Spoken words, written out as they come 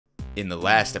In the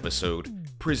last episode,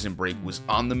 Prison Break was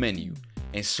on the menu,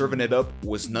 and serving it up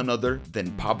was none other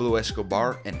than Pablo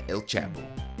Escobar and El Chapo.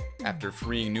 After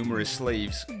freeing numerous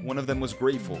slaves, one of them was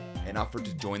grateful and offered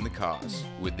to join the cause.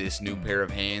 With this new pair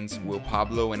of hands, will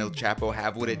Pablo and El Chapo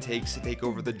have what it takes to take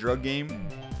over the drug game?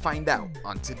 Find out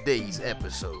on today's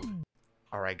episode.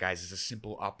 Alright guys, it's a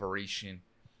simple operation.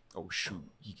 Oh shoot,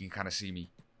 he can kind of see me.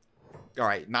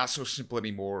 Alright, not so simple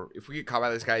anymore. If we get caught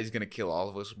by this guy, he's gonna kill all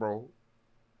of us, bro.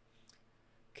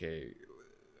 Okay,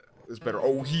 it's better.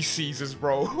 Oh, he sees us,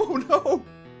 bro. Oh no.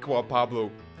 Come on,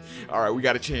 Pablo. Alright, we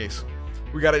got a chance.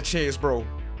 We got a chance, bro.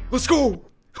 Let's go.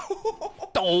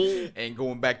 Ain't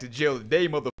going back to jail today,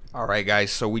 mother. Alright,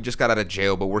 guys, so we just got out of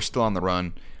jail, but we're still on the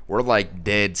run. We're like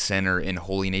dead center in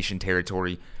Holy Nation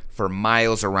territory. For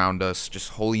miles around us,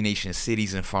 just Holy Nation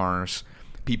cities and farms.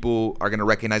 People are gonna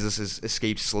recognize us as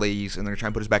escaped slaves, and they're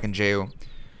trying to put us back in jail.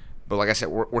 But like I said,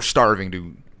 we're starving,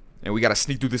 dude. And we gotta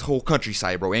sneak through this whole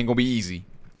countryside, bro. Ain't gonna be easy.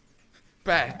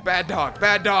 Bad dog.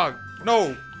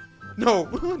 No,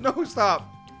 no, stop.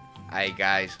 Alright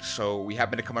guys, so we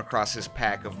happened to come across this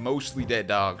pack of mostly dead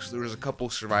dogs. There was a couple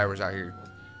survivors out here,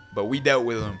 but we dealt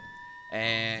with them.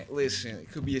 And listen,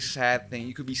 it could be a sad thing.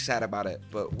 You could be sad about it,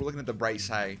 but we're looking at the bright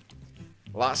side.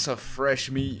 Lots of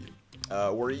fresh meat.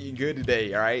 We're eating good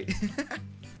today, alright?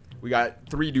 We got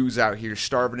 3 dudes out here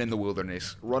starving in the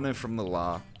wilderness, running from the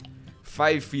law.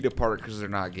 5 feet apart because they're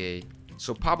not gay.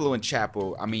 So Pablo and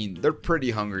Chapo, I mean, they're pretty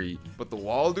hungry. But the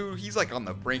wall dude, he's like on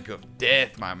the brink of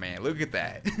death, my man. Look at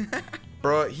that.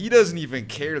 Bro, he doesn't even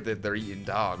care that they're eating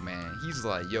dog, man. He's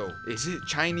like, yo, is it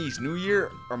Chinese New Year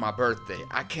or my birthday?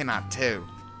 I cannot tell.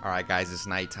 Alright guys, it's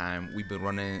nighttime. We've been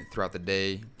running throughout the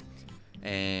day.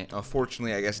 And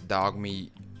unfortunately, I guess dog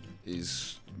meat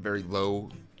is very low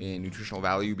in nutritional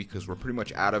value because we're pretty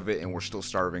much out of it and we're still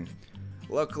starving.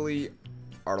 Luckily,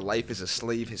 our life as a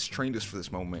slave has trained us for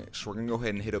this moment, so we're gonna go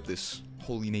ahead and hit up this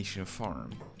Holy Nation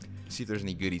farm. See if there's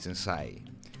any goodies inside.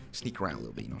 Sneak around a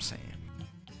little bit, you know what I'm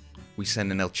saying? We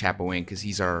send an El Chapo in because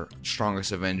he's our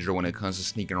strongest avenger when it comes to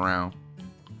sneaking around.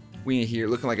 We in here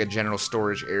looking like a general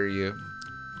storage area.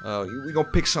 We gonna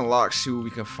pick some locks, see what we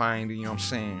can find, you know what I'm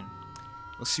saying?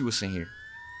 Let's see what's in here.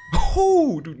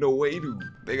 Oh, dude, no way, dude.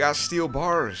 They got steel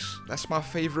bars. That's my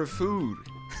favorite food.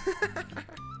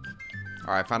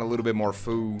 Alright, found a little bit more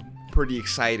food. Pretty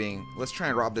exciting. Let's try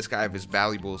and rob this guy of his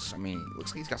valuables. I mean,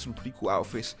 looks like he's got some pretty cool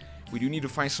outfits. We do need to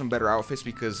find some better outfits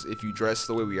because if you dress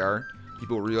the way we are,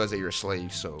 people will realize that you're a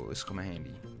slave, so it's come in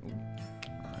handy.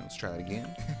 Alright, let's try that again.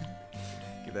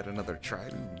 Give that another try,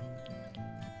 dude.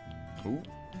 Ooh.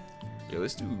 Yo,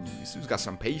 this dude's got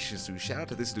some patience, dude. Shout out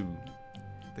to this dude.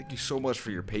 Thank you so much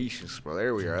for your patience, bro.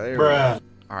 There we are.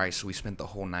 Alright, so we spent the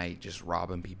whole night just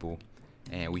robbing people.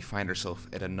 And we find ourselves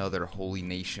at another Holy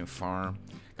Nation farm.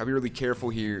 Gotta be really careful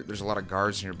here. There's a lot of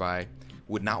guards nearby.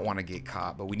 Would not want to get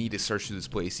caught, but we need to search through this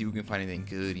place, see if we can find anything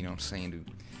good, you know what I'm saying,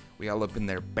 dude? We all up in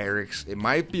their barracks. It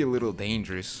might be a little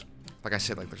dangerous. Like I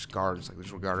said, like there's guards, like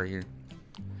there's a guard right here.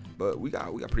 But we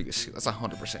got pretty good skill. That's a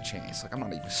 100% chance. Like I'm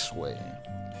not even sweating.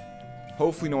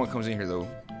 Hopefully no one comes in here though.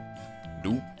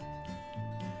 Dude.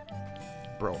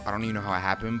 Bro, I don't even know how it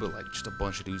happened, but like just a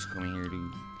bunch of dudes come in here,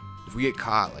 dude. If we get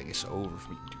caught, like, it's over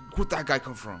for me. Dude, where'd that guy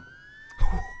come from?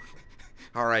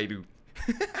 Alright, dude.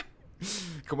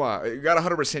 Come on. You got a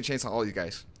 100% chance on all these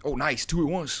guys. Oh, nice. 2 at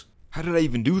once. How did I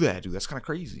even do that, dude? That's kind of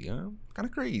crazy, huh? Kind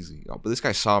of crazy. Oh, but this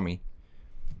guy saw me.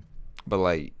 But,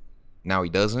 like, now he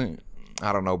doesn't?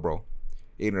 I don't know, bro.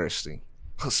 Interesting.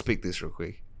 Let's pick this real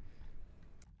quick.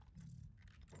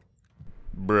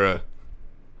 Bruh.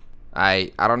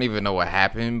 I don't even know what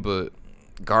happened, but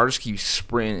guards keep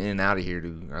sprinting in and out of here,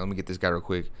 dude. Alright, let me get this guy real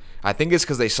quick. I think it's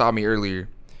because they saw me earlier.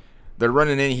 They're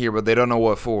running in here, but they don't know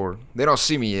what for. They don't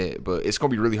see me yet, but it's gonna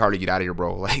be really hard to get out of here,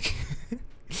 bro. Like,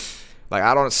 like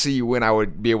I don't see when I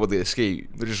would be able to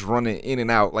escape. They're just running in and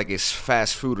out like it's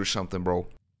fast food or something, bro.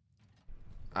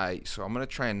 Alright, so I'm gonna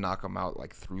try and knock them out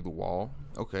like through the wall.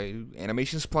 Okay,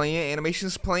 animation's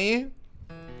playing.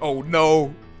 Oh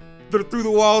no, they're through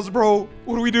the walls, bro.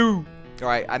 What do we do?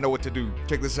 Alright, I know what to do.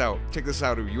 Check this out,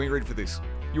 dude. You ain't ready for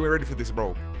this.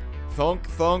 Bro. Thunk,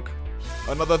 thunk.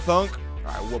 Another thunk.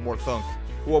 Alright, one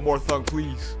more thunk,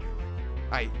 please.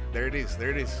 Alright, there it is.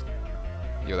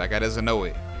 Yo, that guy doesn't know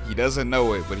it. He doesn't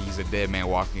know it, but he's a dead man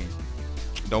walking.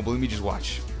 Don't believe me, just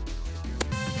watch.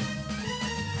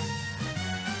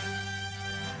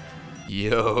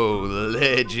 Yo,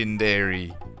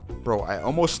 legendary. Bro, I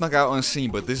almost snuck out unseen,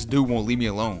 but this dude won't leave me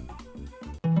alone.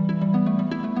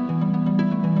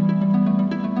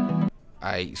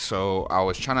 So I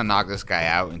was trying to knock this guy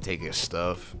out and take his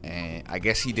stuff, and I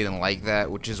guess he didn't like that,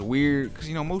 which is weird, because,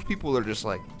 you know, most people are just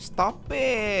like, stop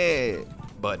it.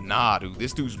 But nah, dude,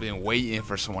 this dude's been waiting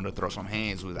for someone to throw some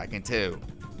hands with, I can tell.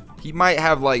 He might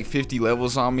have like 50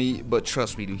 levels on me, but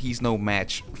trust me, dude, he's no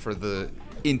match for the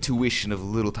intuition of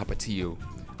little Tapatio.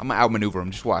 I'm gonna outmaneuver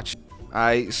him, just watch.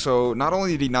 Alright, so not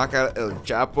only did he knock out El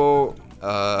Chapo,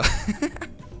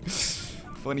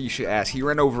 funny you should ask, he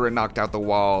ran over and knocked out the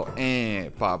wall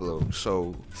and Pablo.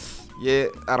 So, yeah,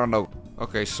 I don't know.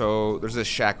 Okay, so there's this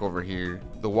shack over here.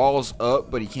 The wall's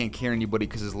up, but he can't carry anybody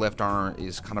because his left arm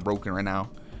is kind of broken right now.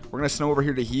 We're going to send him over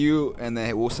here to heal, and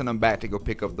then we'll send him back to go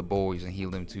pick up the boys and heal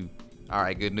them too.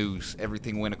 Alright, good news.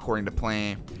 Everything went according to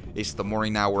plan. It's the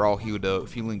morning now. We're all healed up,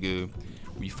 feeling good.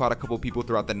 We fought a couple people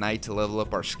throughout the night to level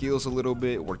up our skills a little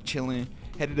bit. We're chilling.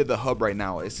 Headed to the hub right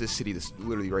now. It's this city that's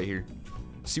literally right here.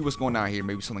 See what's going on here.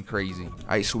 Maybe something crazy.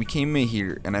 Alright, so we came in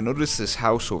here, and I noticed this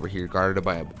house over here guarded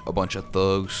by a bunch of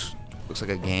thugs. Looks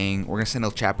like a gang. We're going to send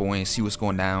El Chapo in, see what's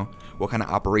going down. What kind of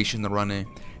operation they're running.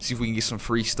 See if we can get some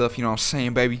free stuff. You know what I'm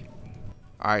saying, baby?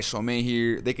 Alright, so I'm in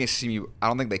here. They can see me. I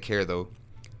don't think they care, though.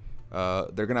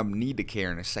 They're going to need to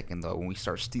care in a second, though, when we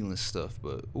start stealing stuff.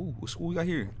 But, ooh, what's what we got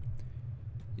here?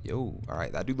 Yo,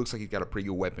 alright. That dude looks like he's got a pretty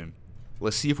good weapon.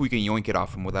 Let's see if we can yoink it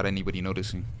off him without anybody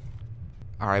noticing.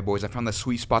 Alright, boys. I found the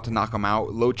sweet spot to knock him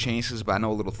out. Low chances, but I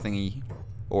know a little thingy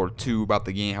or two about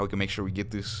the game. How we can make sure we get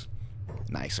this.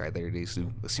 Nice. Alright, there it is,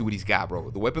 dude. Let's see what he's got,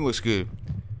 bro. The weapon looks good.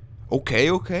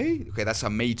 Okay. Okay, that's a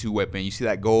Meitu weapon. You see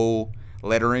that gold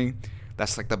lettering?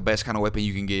 That's like the best kind of weapon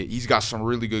you can get. He's got some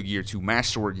really good gear too.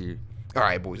 Masterwork gear.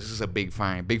 Alright, boys. This is a big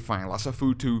find. Big find. Lots of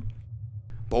food too.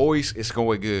 Boys, it's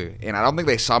going good. And I don't think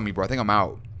they saw me, bro. I think I'm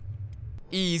out.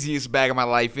 Easiest bag of my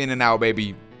life. In and out,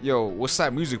 baby. Yo, what's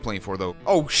that music playing for, though?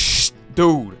 Oh, shh.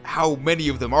 Dude, how many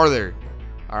of them are there?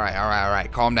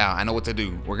 Alright. Calm down. I know what to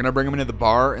do. We're going to bring them into the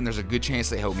bar, and there's a good chance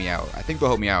they help me out. I think they'll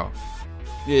help me out.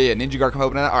 Yeah, Ninja Guard come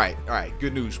help me out. Alright.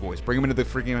 Good news, boys. Bring them into the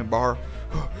freaking bar.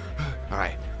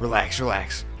 Alright, relax.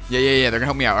 Yeah, they're gonna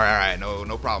help me out. Alright,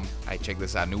 no problem. Alright, check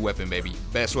this out. New weapon, baby.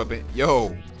 Best weapon.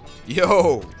 Yo,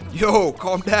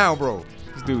 calm down, bro.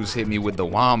 This dude's hit me with the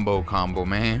wombo combo,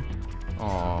 man.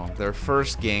 Oh, their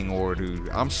first gang war, dude.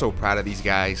 I'm so proud of these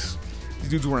guys. These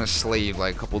dudes were enslaved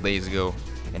like a couple days ago,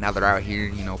 and now they're out here,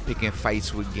 you know, picking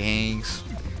fights with gangs,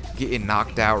 getting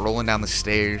knocked out, rolling down the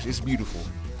stairs. It's beautiful.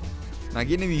 Now,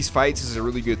 getting in these fights is a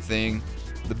really good thing.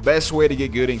 The best way to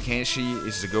get good in Kenshi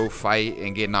is to go fight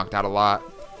and get knocked out a lot.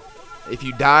 If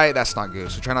you die, that's not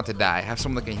good, so try not to die. Have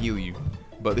someone that can heal you.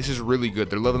 But this is really good.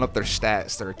 They're leveling up their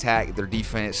stats, their attack, their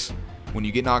defense. When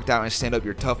you get knocked out and stand up,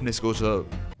 your toughness goes up.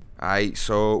 Alright,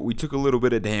 so we took a little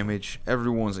bit of damage.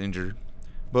 Everyone's injured.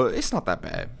 But it's not that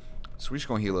bad. So we're just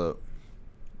going to heal up.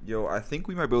 Yo, I think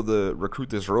we might be able to recruit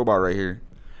this robot right here.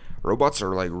 Robots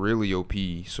are like really OP,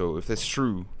 so if that's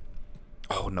true...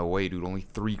 Oh, no way, dude. Only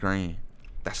 3 grand.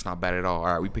 That's not bad at all.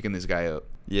 Alright, we picking this guy up.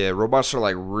 Yeah, robots are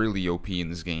like really OP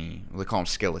in this game. They call them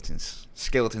skeletons.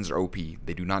 Skeletons are OP.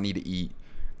 They do not need to eat.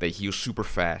 They heal super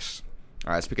fast.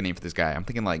 Alright, let's pick a name for this guy. I'm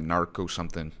thinking like Narco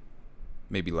something.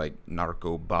 Maybe like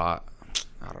Narco Bot.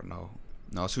 I don't know.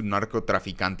 No, it's Narco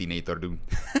Traficantinator, dude.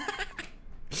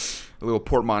 A little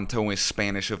portmanteau in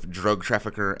Spanish of drug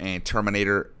trafficker and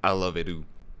Terminator. I love it, dude.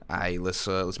 Alright,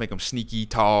 let's make him sneaky,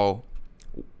 tall,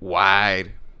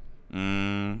 wide.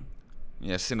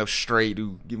 Yeah, stand up straight,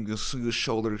 dude. Give him good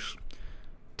shoulders.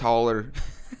 Taller.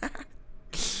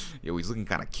 Yo, he's looking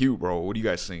kind of cute, bro. What do you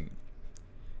guys think?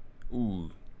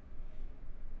 Ooh.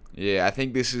 Yeah, I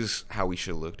think this is how we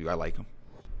should look, dude. I like him.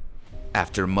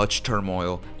 After much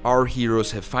turmoil, our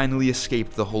heroes have finally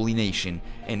escaped the Holy Nation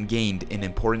and gained an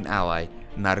important ally,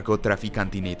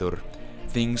 Narcotraficantinator.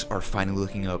 Things are finally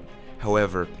looking up.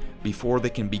 However, before they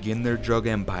can begin their drug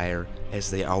empire,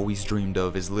 as they always dreamed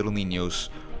of as little niños,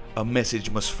 a message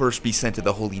must first be sent to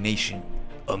the Holy Nation.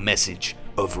 A message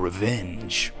of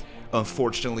revenge.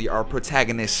 Unfortunately, our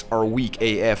protagonists are weak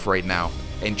AF right now,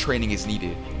 and training is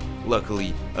needed.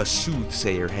 Luckily, a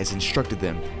soothsayer has instructed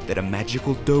them that a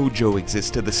magical dojo exists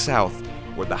to the south,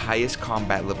 where the highest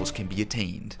combat levels can be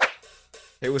attained.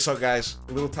 Hey, what's up, guys?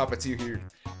 A little Tapatio here.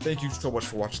 Thank you so much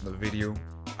for watching the video.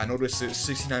 I noticed that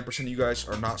 69% of you guys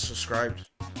are not subscribed.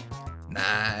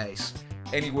 Nice.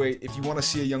 Anyway, if you want to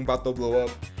see a young Bato blow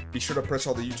up, be sure to press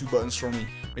all the YouTube buttons for me.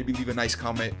 Maybe leave a nice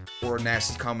comment or a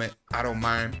nasty comment. I don't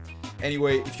mind.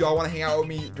 Anyway, if y'all want to hang out with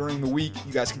me during the week,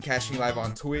 you guys can catch me live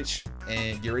on Twitch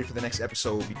and get ready for the next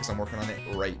episode because I'm working on it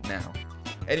right now.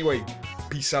 Anyway,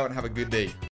 peace out and have a good day.